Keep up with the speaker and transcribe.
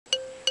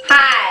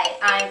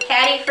I'm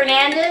Patty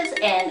Fernandez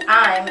and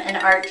I'm an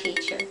art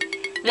teacher.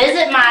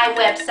 Visit my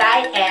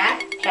website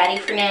at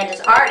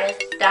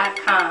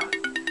pattyfernandezartist.com.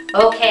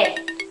 Okay,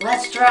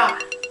 let's draw.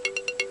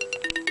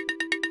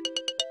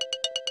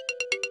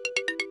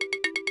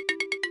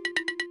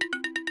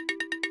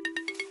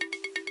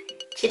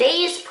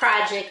 Today's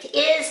project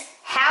is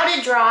how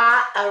to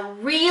draw a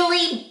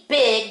really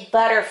big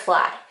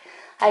butterfly.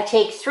 I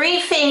take 3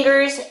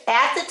 fingers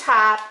at the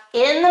top,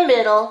 in the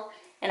middle,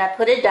 and I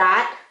put a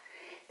dot.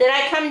 Then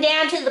I come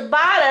down to the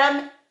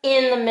bottom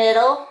in the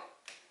middle,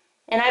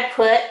 and I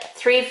put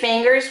 3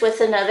 fingers with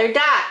another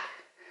dot.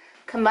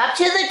 Come up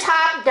to the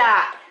top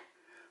dot.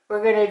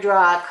 We're going to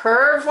draw a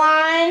curved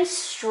line,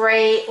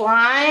 straight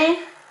line,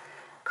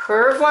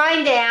 curved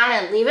line down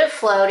and leave it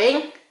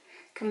floating.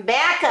 Come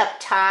back up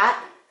top,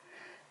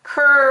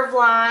 curved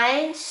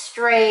line,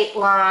 straight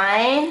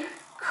line,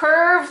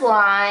 curved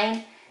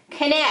line,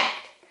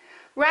 connect.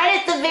 Right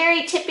at the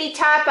very tippy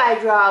top, I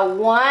draw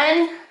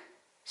 1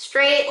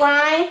 straight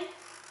line,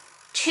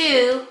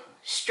 2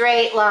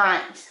 straight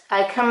lines.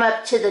 I come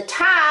up to the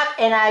top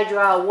and I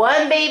draw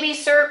 1 baby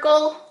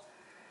circle,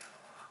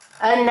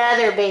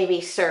 another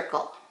baby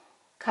circle.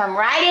 Come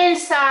right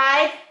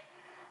inside,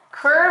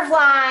 curved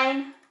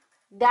line,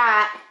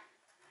 dot,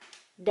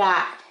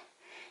 dot.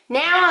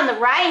 Now on the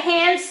right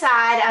hand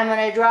side, I'm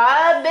going to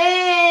draw a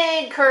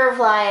big curved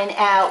line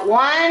out,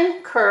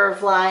 1,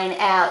 curved line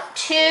out,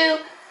 2,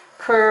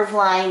 curved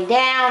line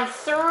down,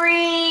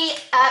 3,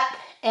 up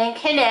and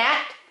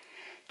connect.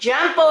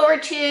 Jump over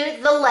to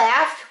the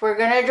left. We're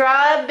going to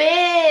draw a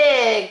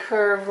big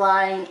curved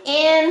line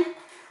in,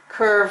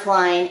 curved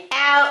line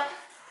out,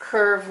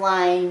 curved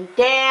line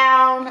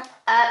down,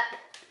 up,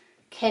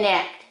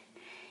 connect.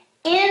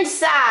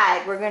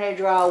 Inside, we're going to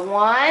draw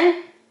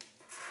 1,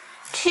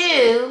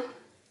 2,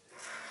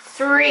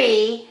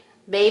 3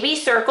 baby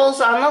circles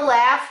on the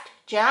left.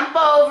 Jump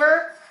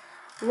over.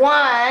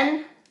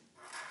 1,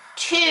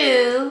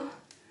 2,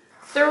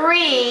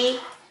 3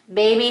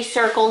 baby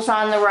circles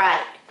on the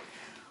right.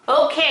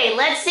 Okay,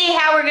 let's see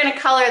how we're going to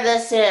color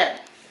this in.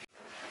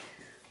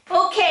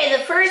 Okay,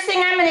 the first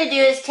thing I'm going to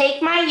do is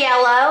take my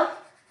yellow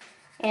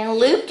and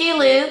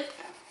loop-de-loop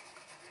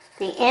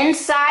the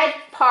inside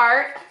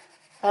part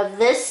of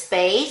this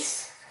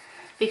space,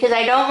 because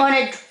I don't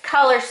want to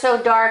color so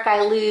dark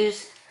I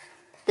lose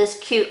this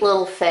cute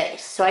little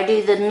face. So I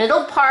do the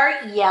middle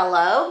part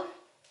yellow.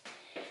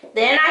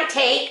 Then I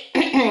take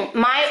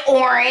my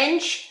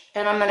orange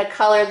and I'm going to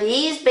color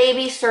these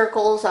baby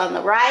circles on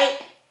the right,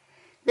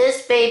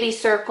 this baby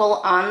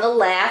circle on the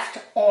left,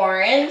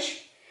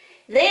 orange.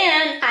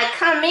 Then I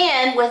come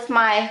in with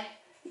my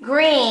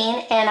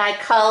green and I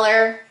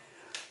color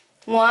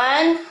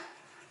 1,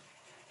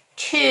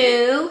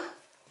 2,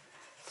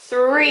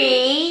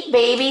 3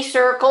 baby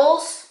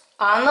circles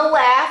on the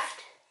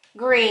left,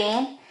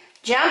 green.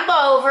 Jump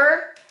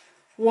over.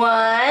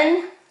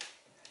 1,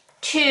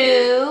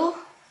 2,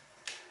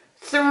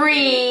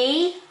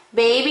 3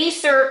 baby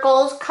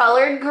circles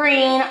colored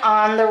green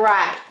on the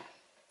right.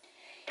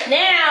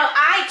 Now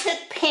I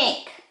took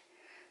pink,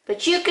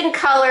 but you can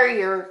color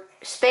your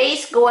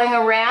space going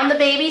around the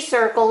baby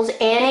circles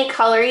any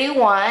color you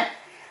want,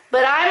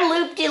 but I'm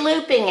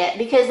loop-de-looping it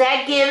because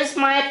that gives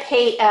my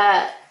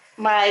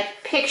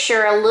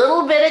picture a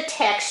little bit of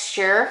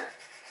texture,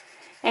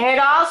 and it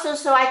also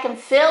so I can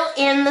fill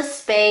in the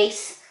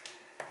space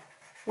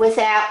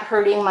without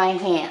hurting my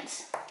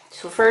hands.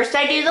 So first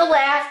I do the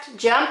left,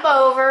 jump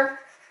over,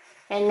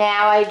 and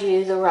now I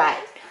do the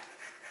right.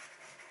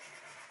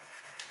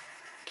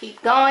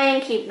 Keep going,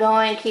 keep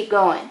going, keep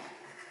going.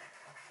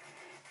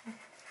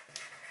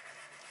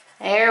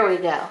 There we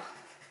go.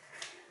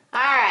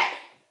 Alright,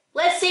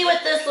 let's see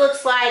what this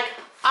looks like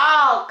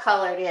all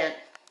colored in.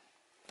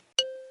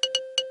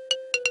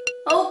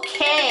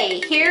 Okay,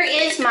 here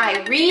is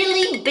my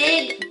really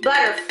big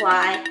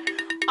butterfly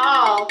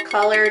all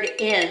colored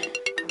in.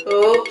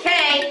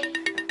 Okay,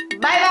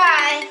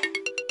 bye-bye.